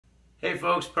Hey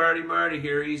folks, Party Marty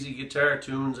here, Easy Guitar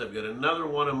Tunes. I've got another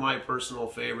one of my personal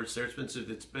favorites there.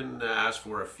 It's been asked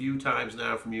for a few times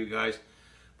now from you guys,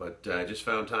 but I just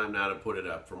found time now to put it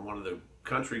up from one of the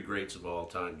country greats of all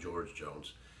time, George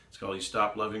Jones. It's called "You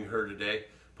Stop Loving Her Today."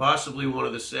 Possibly one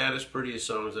of the saddest, prettiest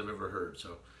songs I've ever heard.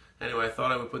 So anyway, I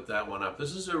thought I would put that one up.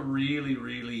 This is a really,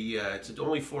 it's an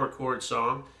only 4-chord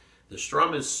song. The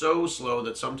strum is so slow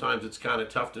that sometimes it's kind of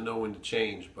tough to know when to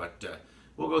change, but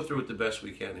we'll go through it the best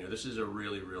we can here. This is a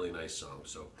really, really nice song.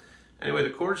 So anyway, the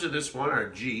chords of this one are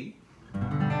G,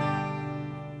 then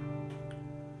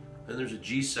there's a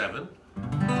G7,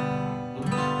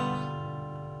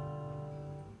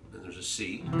 then there's a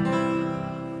C,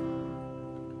 then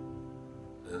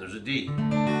there's a D.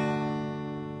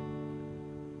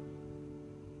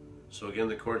 So again,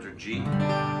 the chords are G,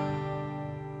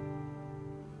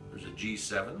 there's a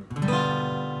G7,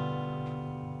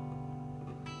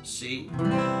 C,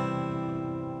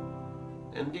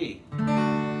 and D.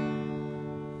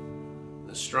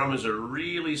 The strum is a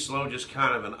really slow, just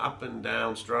kind of an up and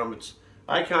down strum.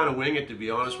 I kind of wing it, to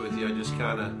be honest with you. I just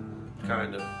kind of.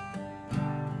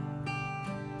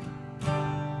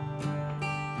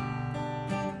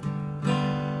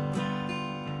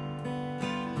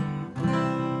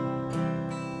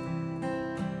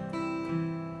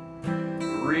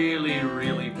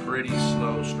 Really pretty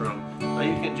slow strum. Now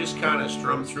you can just kind of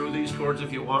strum through these chords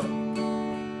if you want,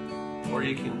 or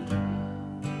you can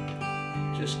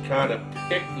just kind of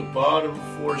pick the bottom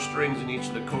 4 strings in each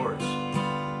of the chords.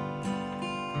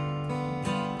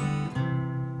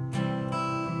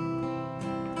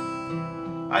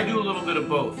 I do a little bit of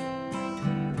both,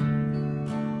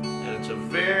 and it's a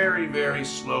very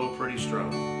slow, pretty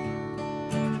strum.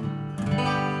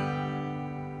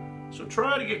 So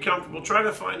try to get comfortable. Try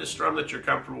to find a strum that you're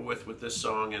comfortable with this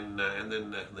song, and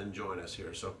then join us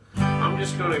here. So I'm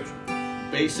just going to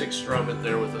basic strum it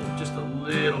there with just a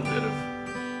little bit of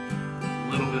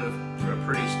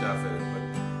pretty stuff in it, but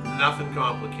nothing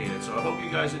complicated. So I hope you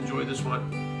guys enjoy this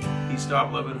one. He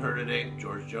Stopped Loving Her Today,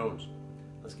 George Jones.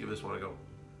 Let's give this one a go.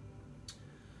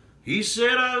 He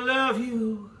said, "I love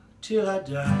you till I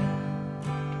die."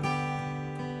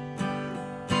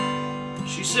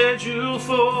 She said, "You'll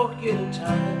forget in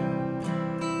time."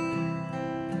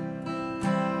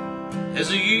 As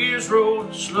the years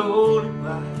rolled slowly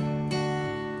by,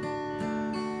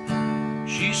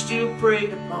 she still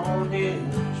preyed upon his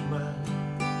mind.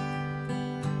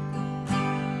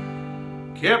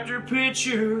 Kept her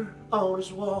picture on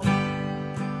his wall.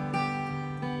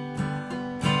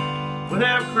 Went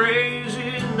out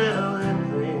crazy now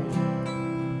and then.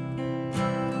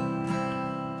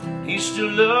 He still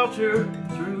loved her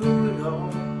through it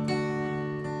all,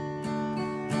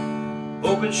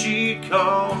 hoping she'd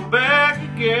come back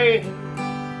again.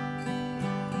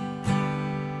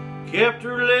 Kept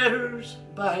her letters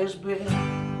by his bed.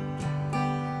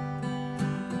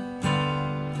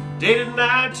 Dated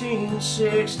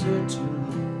 1962,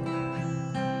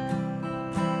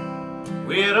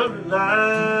 with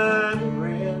underlined in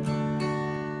red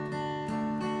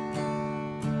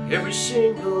every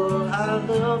single "I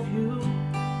love you."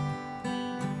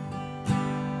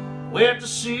 Went to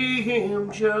see him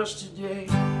just today,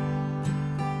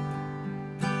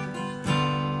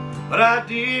 but I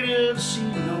didn't see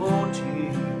no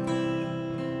tears.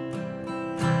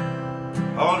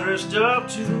 All dressed up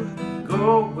to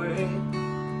go away.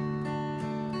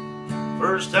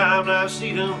 First time I've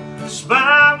seen him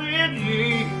smile in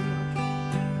years.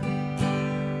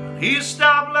 He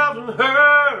stopped loving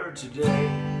her today.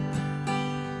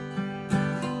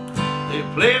 They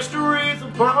placed a wreath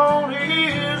upon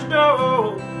his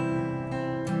door.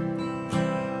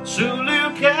 Soon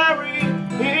they'll carry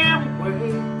him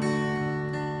away.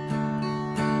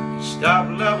 He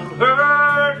stopped loving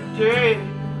her today.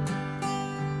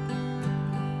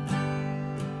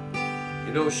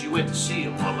 You know, she went to see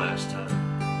him one last time.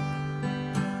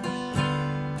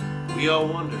 We all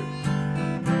wondered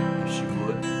if she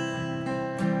would,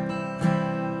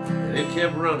 and it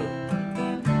kept running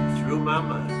through my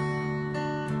mind.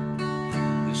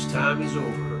 This time he's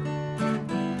over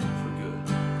for good.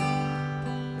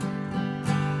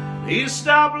 He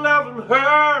stopped loving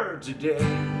her today.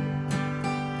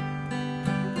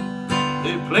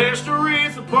 They placed a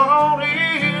wreath upon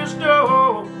his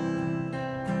door.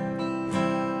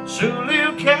 Soon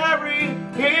they'll carry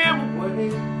him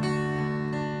away.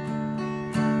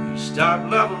 He stopped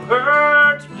loving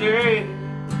her today.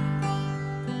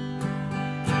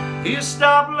 He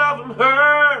stopped loving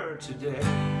her today.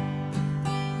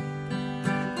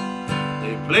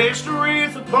 They placed a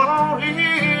wreath upon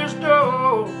his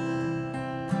door.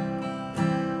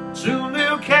 Soon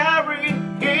they'll carry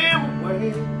him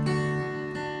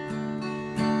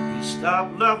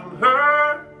stop loving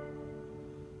her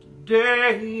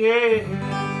today.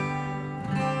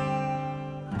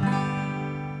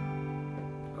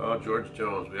 Oh, George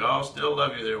Jones, we all still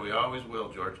love you there. We always will,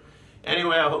 George.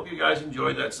 Anyway, I hope you guys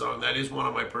enjoyed that song. That is one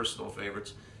of my personal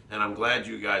favorites, and I'm glad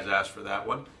you guys asked for that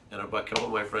one. And a couple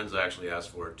of my friends actually asked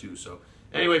for it too. So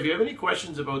anyway, if you have any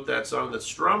questions about that song, the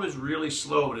strum is really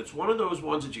slow, but it's one of those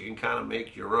ones that you can kind of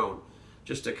make your own,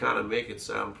 just to kind of make it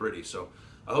sound pretty. So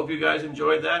I hope you guys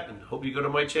enjoyed that, and hope you go to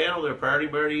my channel there, Party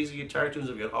Marty Easy Guitar Tunes.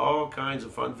 I've got all kinds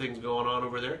of fun things going on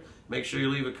over there. Make sure you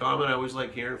leave a comment. I always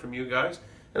like hearing from you guys.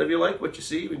 And if you like what you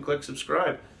see, you can click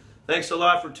subscribe. Thanks a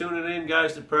lot for tuning in,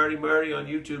 guys, to Party Marty on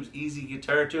YouTube's Easy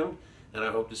Guitar Tune, and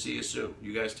I hope to see you soon.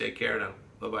 You guys take care now.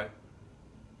 Bye-bye.